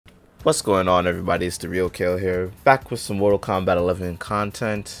What's going on, everybody? It's theRealKaaayle here, back with some Mortal Kombat 11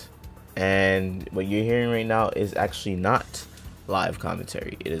 content. And what you're hearing right now is actually not live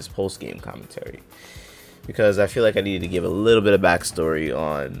commentary, it is post-game commentary, because I feel like I needed to give a little bit of backstory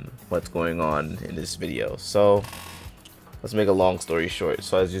on what's going on in this video. So let's make a long story short.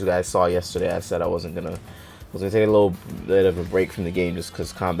 So as you guys saw yesterday, I said I was gonna take a little bit of a break from the game just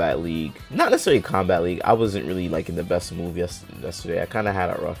because Kombat League, not necessarily Kombat League, I wasn't really like in the best mood yesterday. I kind of had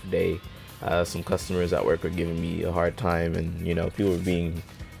a rough day. Some customers at work were giving me a hard time, and people were being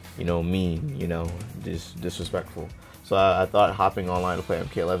mean, disrespectful. So I thought hopping online to play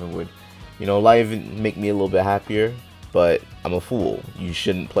MK11 would live make me a little bit happier. But I'm a fool. You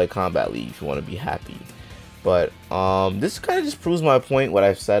shouldn't play Kombat League if you want to be happy. But this kind of just proves my point, what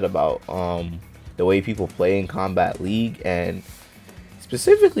I've said about the way people play in Kombat League, and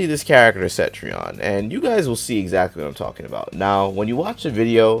specifically this character Cetrion. And you guys will see exactly what I'm talking about. Now, when you watch the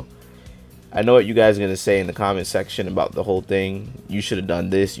video, I know what you guys are going to say in the comment section about the whole thing. You should have done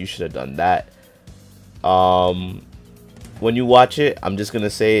this, you should have done that. When you watch it, I'm just going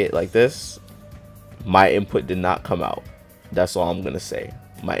to say it like this. My input did not come out. That's all I'm going to say.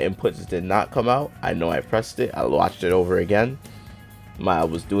 My inputs did not come out. I know I pressed it. I watched it over again. I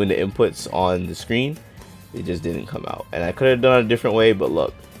was doing the inputs on the screen. It just didn't come out. And I could have done it a different way, but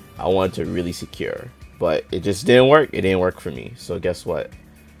look, I wanted to really secure. But it just didn't work. It didn't work for me. So guess what?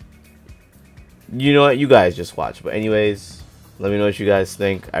 You know what? You guys just watch. But anyways, let me know what you guys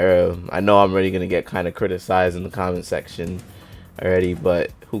think. I know I'm already going to get kind of criticized in the comment section already,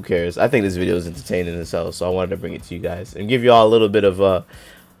 but who cares? I think this video is entertaining as hell, so I wanted to bring it to you guys and give you all a little bit of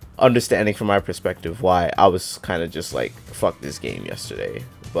understanding from my perspective why I was kind of just like, fuck this game yesterday.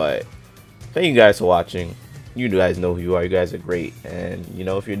 But thank you guys for watching. You guys know who you are. You guys are great. And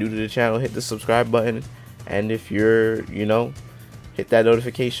if you're new to the channel, hit the subscribe button, and if you're hit that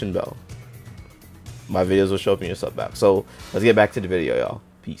notification bell. My videos will show up in your sub back. So let's get back to the video, y'all.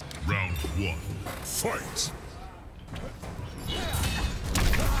 Peace. Round one, fight.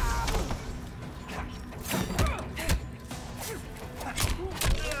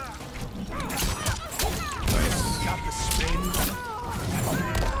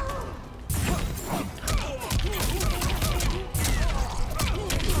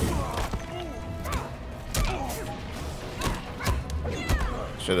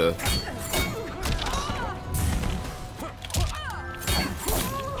 Should've.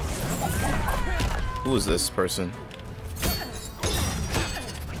 Who is this person?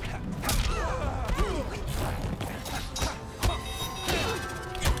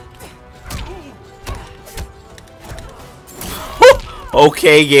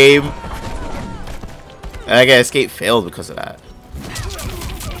 Okay, game. And I got escape failed because of that.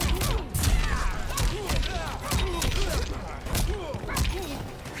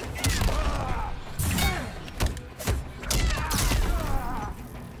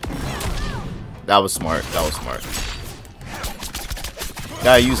 That was smart. That was smart.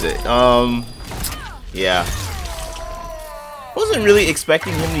 Gotta use it. Yeah. Wasn't really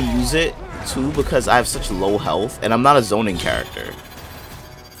expecting him to use it too, because I have such low health and I'm not a zoning character.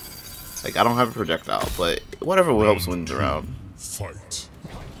 Like, I don't have a projectile, but whatever helps win the round. Fight.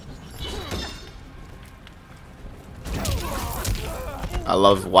 I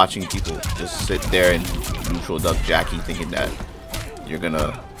love watching people just sit there and neutral duck Jacqui, thinking that you're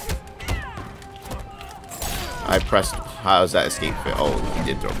gonna. I pressed. How is that escape fit? Oh, he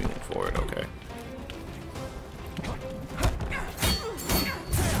did throw me forward. Okay.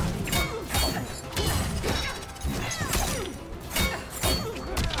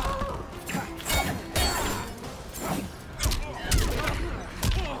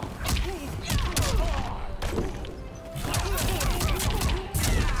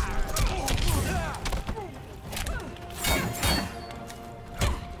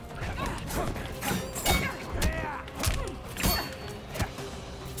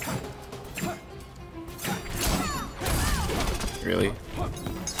 Really?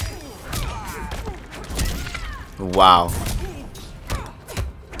 Wow.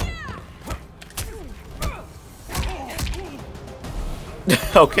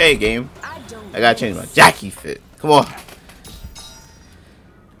 Okay, game. I gotta change my Jacqui fit. Come on.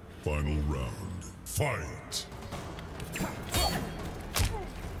 Final round. Fight.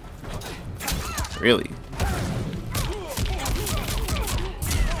 Really?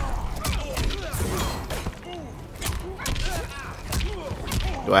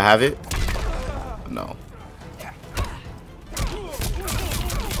 Do I have it? No.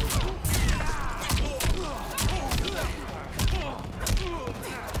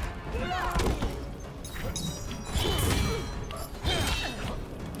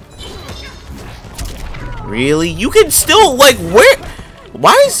 Really? You can still, like, where?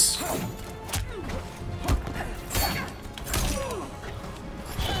 Why is...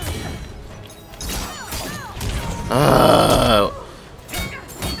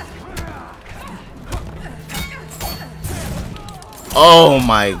 Oh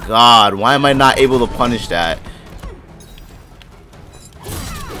my god, why am I not able to punish that?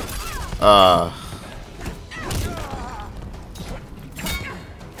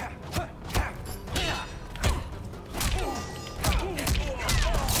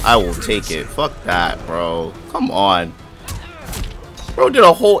 I will take it. Fuck that, bro. Come on. Bro did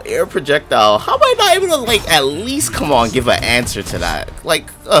a whole air projectile. How am I not able to, like, at least, come on, give an answer to that? Like,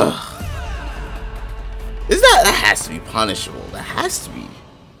 ugh. That has to be punishable. That has to be.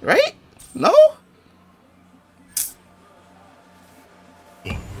 Right? No?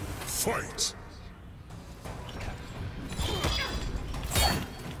 Fight.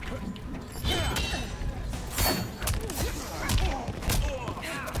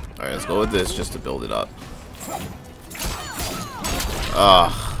 Alright, let's go with this just to build it up.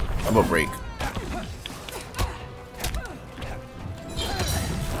 I'm gonna break.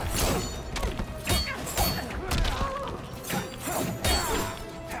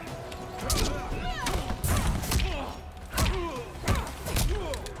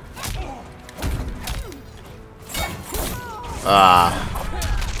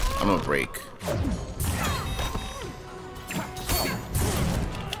 I'm gonna break.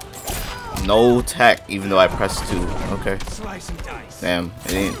 No tech, even though I pressed 2. Okay. Damn,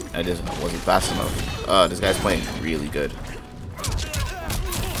 it ain't. I just wasn't fast enough. This guy's playing really good.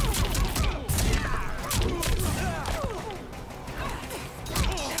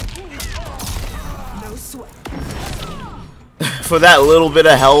 For that little bit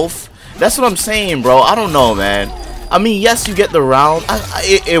of health, that's what I'm saying, bro. I don't know, man. I mean, yes, you get the round.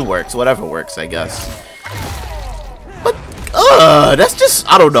 It works. Whatever works, I guess. But, that's just,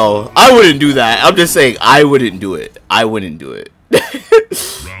 I don't know. I wouldn't do that. I'm just saying, I wouldn't do it. I wouldn't do it.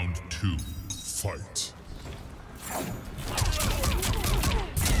 Round 2, fight.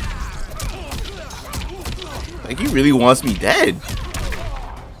 Like, he really wants me dead.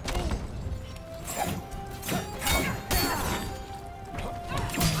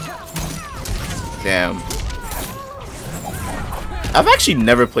 Damn. I've actually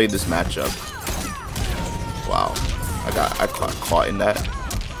never played this matchup. Wow. I got caught in that.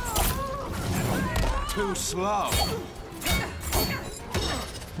 Too slow.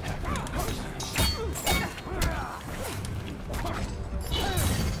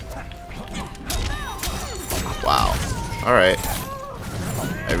 Wow. Alright.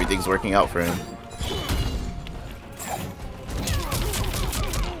 Everything's working out for him.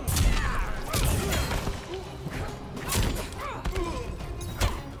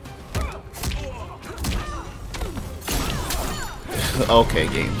 Okay,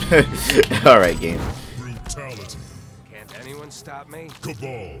 game. Alright, game. Brutality. Can't anyone stop me?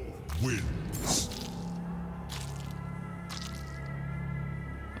 Cabal wins.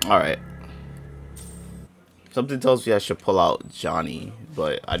 Alright. Something tells me I should pull out Johnny,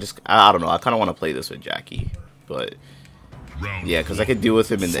 but I don't know. I kind of want to play this with Jacqui, but yeah, because I could deal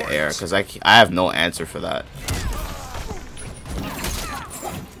with him in the air, because I have no answer for that.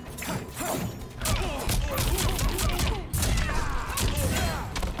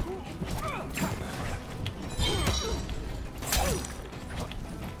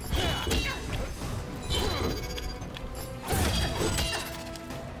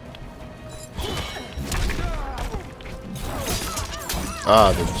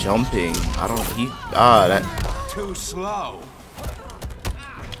 The jumping. I don't. That. Too slow.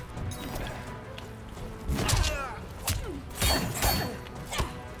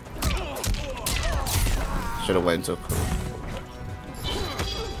 Should have went to.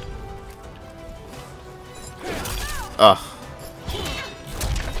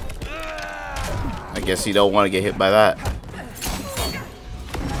 I guess you don't want to get hit by that.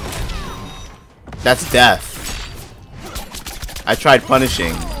 That's death. I tried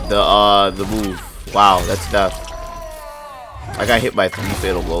punishing the move. Wow, that's death. I got hit by 3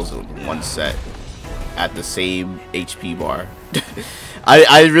 fatal blows in 1 set at the same HP bar.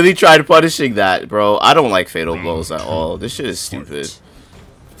 I really tried punishing that, bro. I don't like fatal blows at all. This shit is stupid.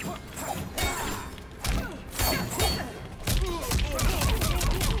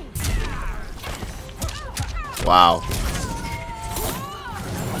 Wow.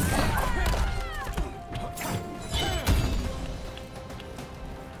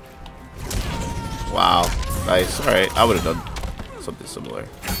 Wow. Nice. Alright. I would have done something similar.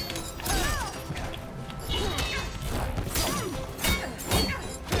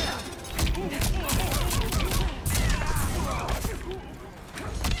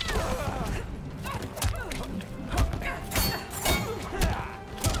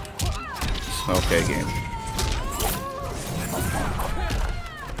 Okay, game.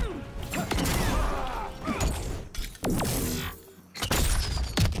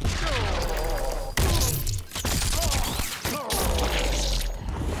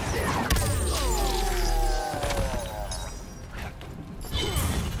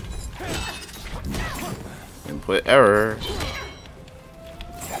 Input error.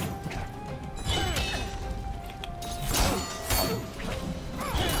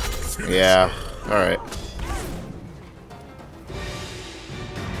 Yeah, alright.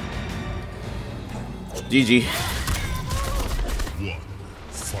 GG. One,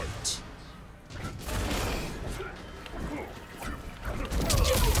 fight.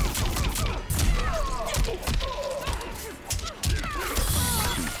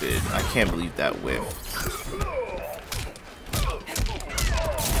 Stupid. I can't believe that whiff.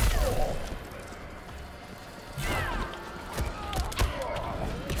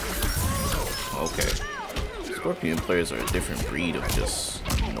 Okay. Scorpion players are a different breed of just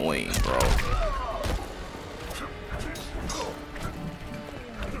annoying, bro.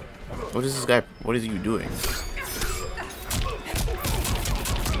 What is this guy? What is you doing?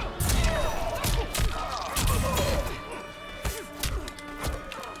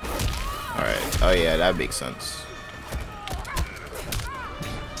 Alright. Oh yeah, that makes sense.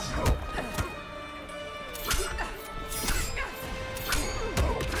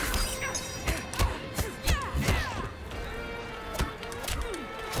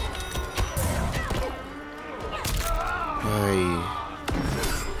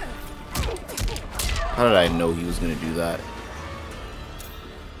 How did I know he was gonna do that?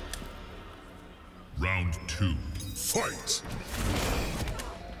 Round 2, fight.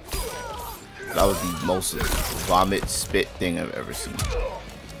 That was the most vomit spit thing I've ever seen.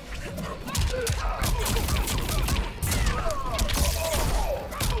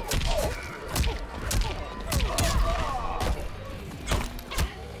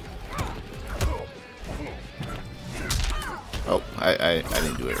 Oh, I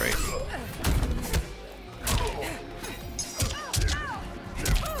didn't do it right.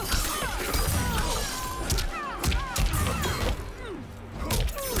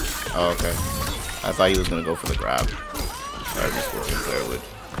 Oh, okay. I thought he was gonna go for the grab. Or the Scorpion player would,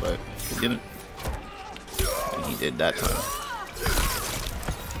 but he didn't. And he did that time.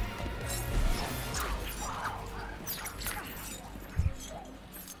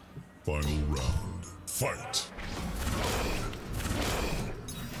 Final round, fight.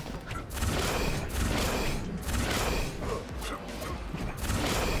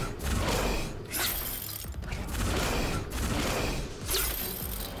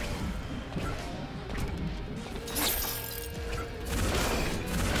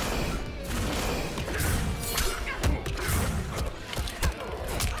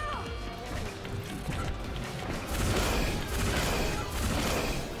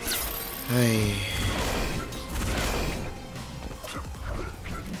 Hey.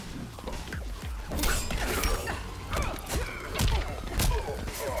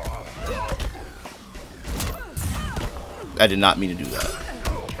 I did not mean to do that.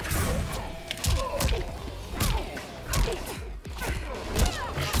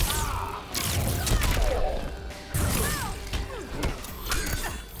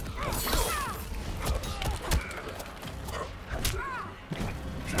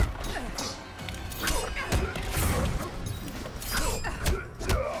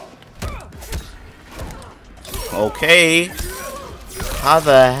 Okay. How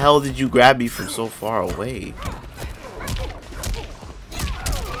the hell did you grab me from so far away?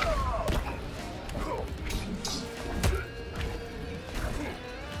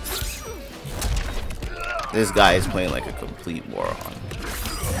 This guy is playing like a complete moron.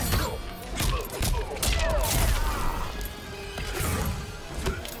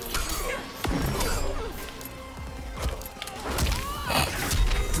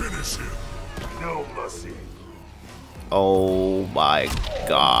 Finish him. No mercy. Oh my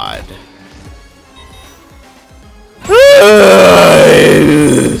god.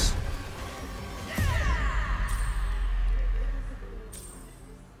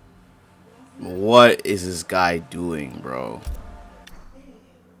 What is this guy doing, bro?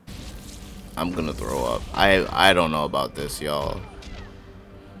 I'm gonna throw up. I don't know about this, y'all.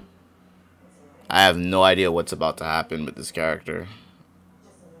 I have no idea what's about to happen with this character.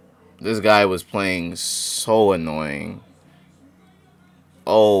 This guy was playing so annoying.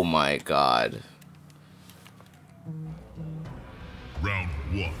 Oh my god. Round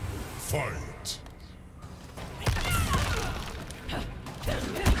 1, fight.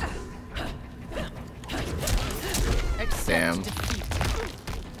 Damn.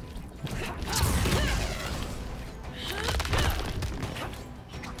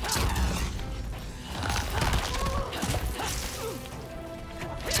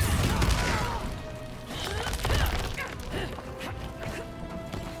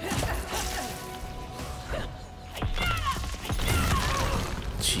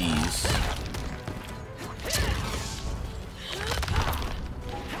 Jeez.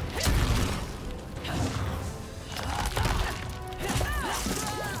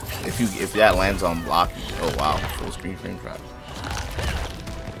 If that lands on block, oh wow, full screen frame trap.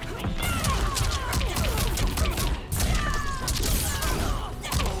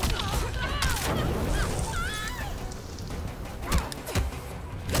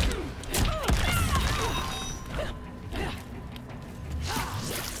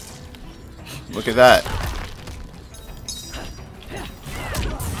 Look at that.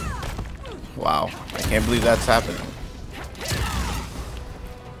 Wow, I can't believe that's happening.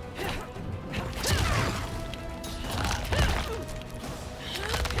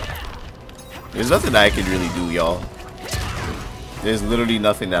 There's nothing that I can really do, y'all. There's literally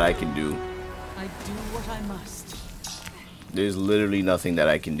nothing that I can do. I do what I must. There's literally nothing that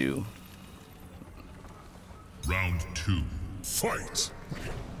I can do. Round 2. Fight!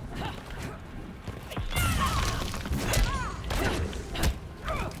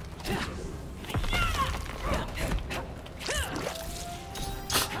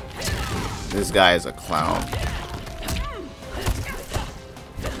 This guy is a clown.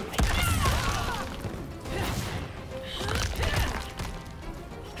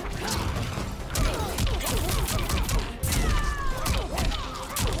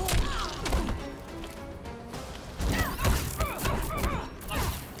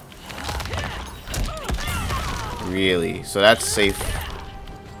 Really? So that's safe.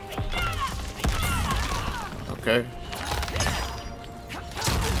 Okay.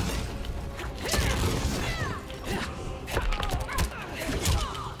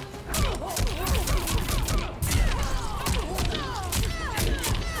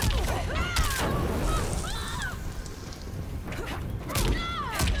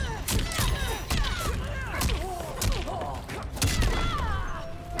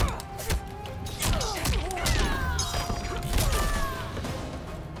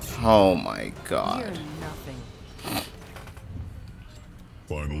 Oh my god. You're nothing.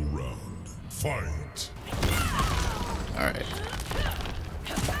 Final round. Fight! Alright.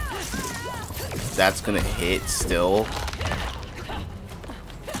 That's gonna hit still.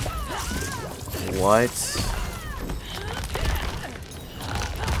 What?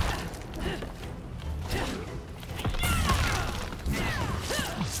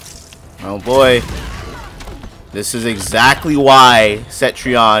 Oh boy. This is exactly why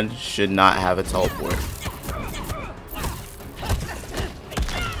Cetrion should not have a teleport.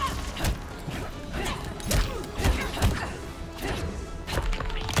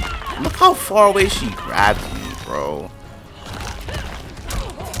 Look how far away she grabbed me, bro.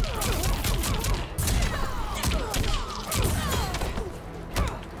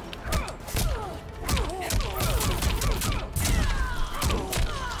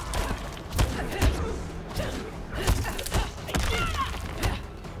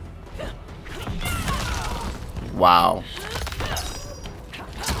 Wow.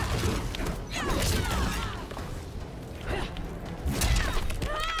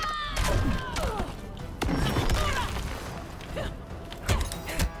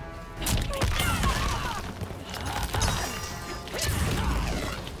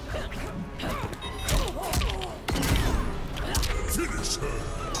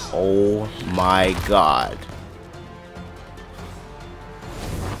 Oh my god.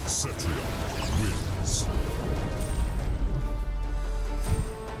 Cetrion wins.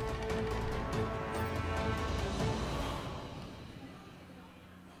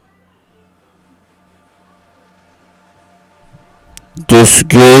 This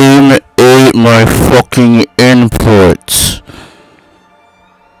game ate my fucking inputs.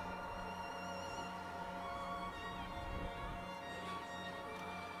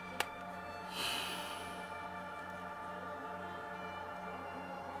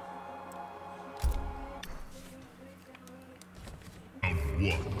 Round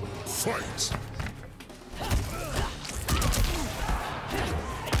 1. Fight!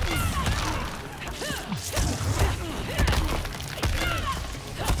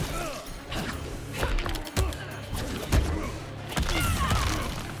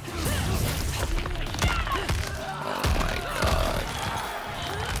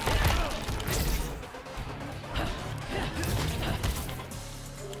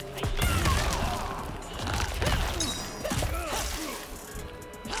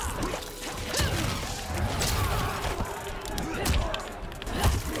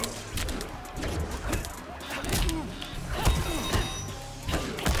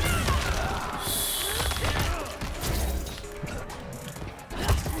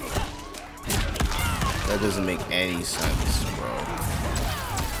 That doesn't make any sense, bro.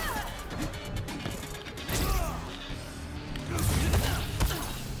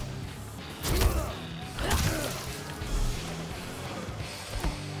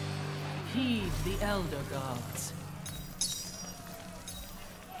 gods.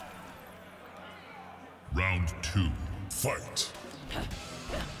 Round 2. Fight.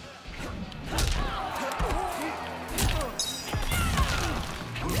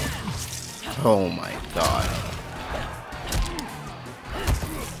 Oh my god.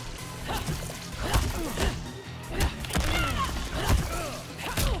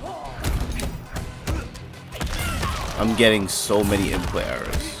 I'm getting so many input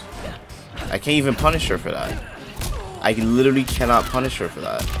errors. I can't even punish her for that. I literally cannot punish her for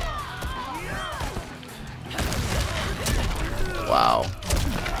that. Wow.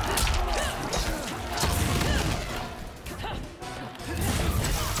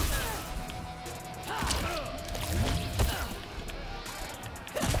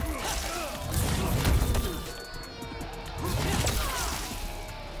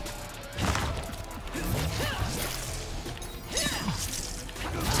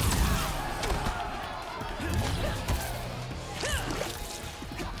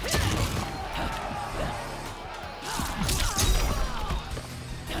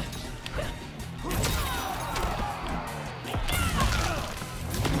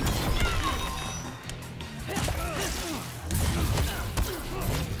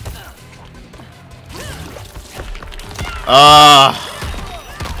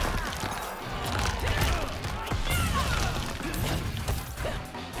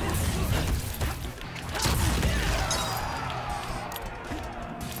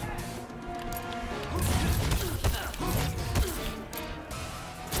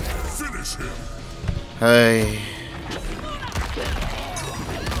 Finish him. Hey.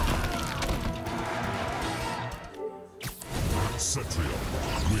 Cetrion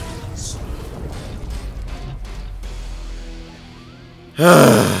wins.